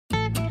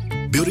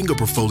Building a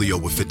portfolio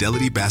with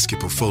Fidelity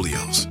Basket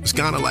Portfolios is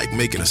kind of like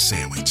making a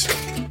sandwich.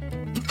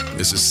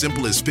 It's as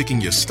simple as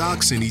picking your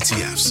stocks and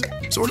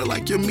ETFs, sort of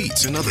like your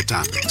meats and other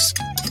topics,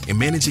 and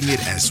managing it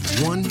as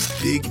one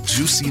big,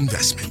 juicy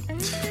investment.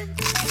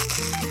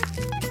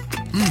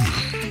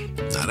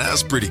 Now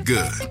that's pretty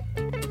good.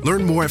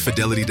 Learn more at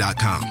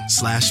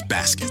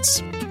fidelity.com/baskets.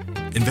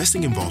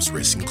 Investing involves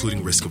risk,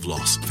 including risk of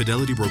loss.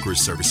 Fidelity Brokerage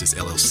Services,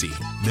 LLC.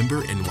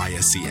 Member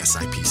NYSE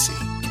SIPC.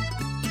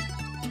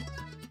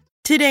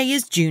 Today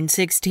is June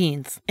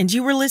 16th, and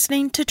you are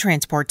listening to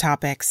Transport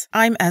Topics.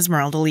 I'm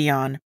Esmeralda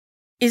Leon.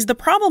 Is the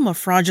problem of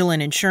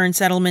fraudulent insurance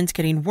settlements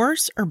getting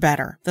worse or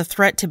better? The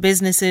threat to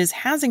businesses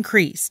has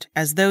increased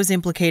as those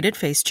implicated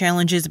face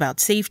challenges about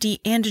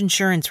safety and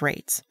insurance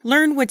rates.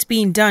 Learn what's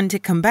being done to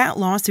combat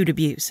lawsuit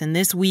abuse in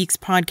this week's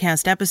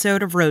podcast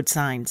episode of Road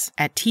Signs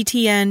at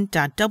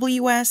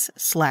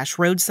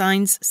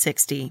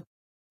ttn.ws/roadsigns60.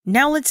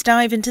 Now let's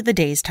dive into the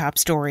day's top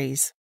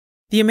stories.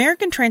 The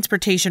American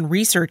Transportation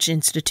Research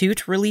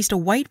Institute released a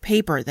white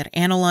paper that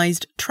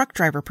analyzed truck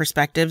driver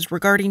perspectives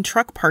regarding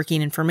truck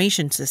parking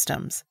information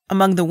systems.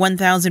 Among the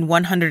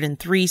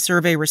 1,103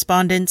 survey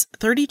respondents,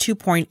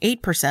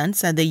 32.8%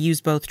 said they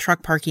use both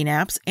truck parking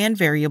apps and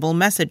variable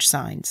message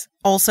signs.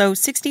 Also,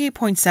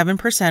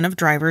 68.7% of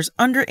drivers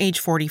under age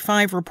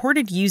 45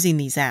 reported using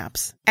these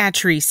apps.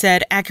 ATRI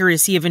said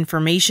accuracy of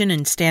information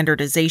and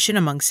standardization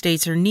among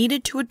states are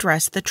needed to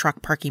address the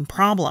truck parking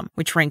problem,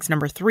 which ranks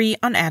number 3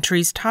 on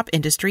ATRI's Top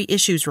Industry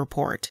Issues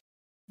report.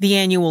 The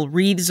annual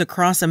Wreaths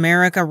Across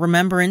America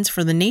Remembrance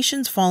for the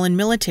nation's fallen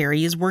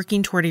military is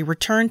working toward a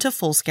return to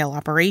full-scale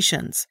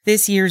operations.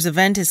 This year's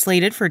event is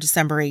slated for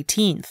December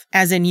 18th.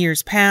 As in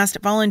years past,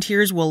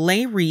 volunteers will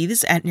lay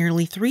wreaths at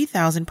nearly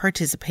 3,000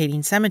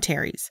 participating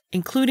cemeteries,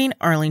 including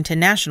Arlington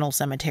National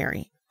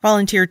Cemetery.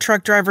 Volunteer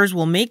truck drivers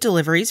will make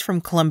deliveries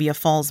from Columbia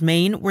Falls,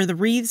 Maine, where the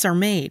wreaths are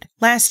made.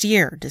 Last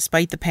year,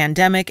 despite the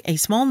pandemic, a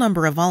small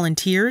number of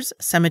volunteers,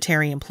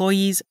 cemetery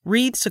employees,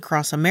 Wreaths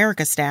Across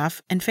America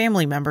staff, and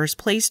family members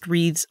placed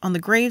wreaths on the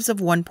graves of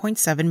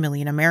 1.7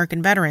 million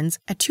American veterans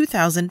at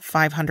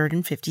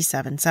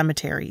 2,557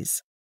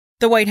 cemeteries.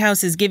 The White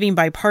House is giving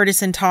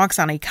bipartisan talks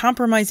on a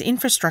compromise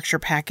infrastructure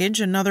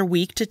package another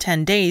week to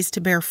 10 days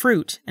to bear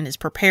fruit and is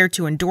prepared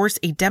to endorse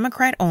a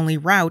Democrat-only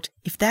route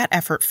if that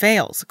effort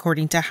fails,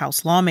 according to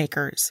House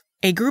lawmakers.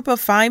 A group of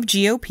 5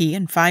 GOP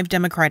and 5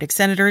 Democratic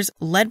senators,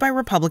 led by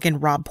Republican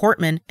Rob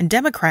Portman and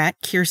Democrat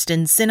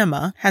Kyrsten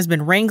Sinema, has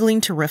been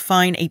wrangling to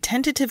refine a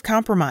tentative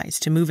compromise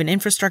to move an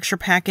infrastructure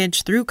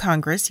package through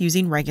Congress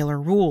using regular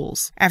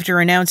rules.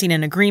 After announcing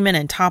an agreement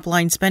and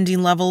top-line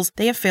spending levels,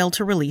 they have failed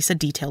to release a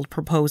detailed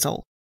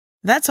proposal.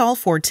 That's all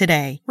for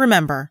today.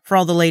 Remember, for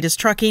all the latest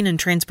trucking and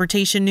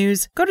transportation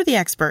news, go to the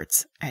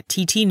experts at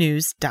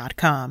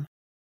ttnews.com.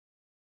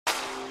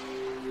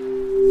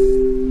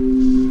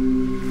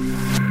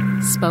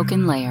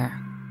 Spoken Layer.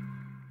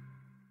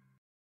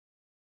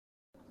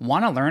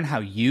 Want to learn how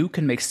you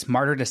can make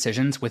smarter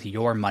decisions with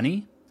your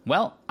money?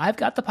 Well, I've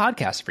got the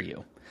podcast for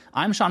you.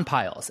 I'm Sean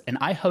Piles, and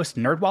I host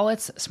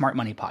NerdWallet's Smart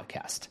Money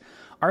Podcast.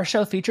 Our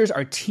show features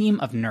our team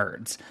of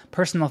nerds,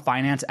 personal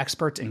finance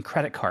experts in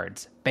credit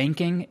cards,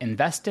 banking,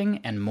 investing,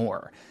 and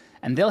more.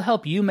 And they'll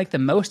help you make the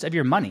most of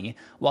your money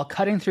while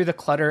cutting through the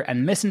clutter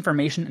and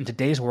misinformation in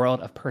today's world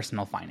of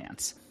personal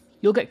finance.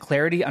 You'll get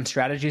clarity on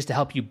strategies to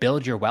help you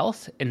build your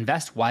wealth,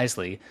 invest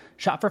wisely,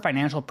 shop for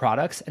financial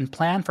products, and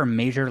plan for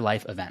major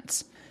life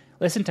events.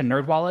 Listen to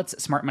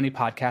NerdWallet's Smart Money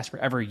Podcast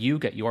wherever you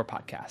get your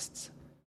podcasts.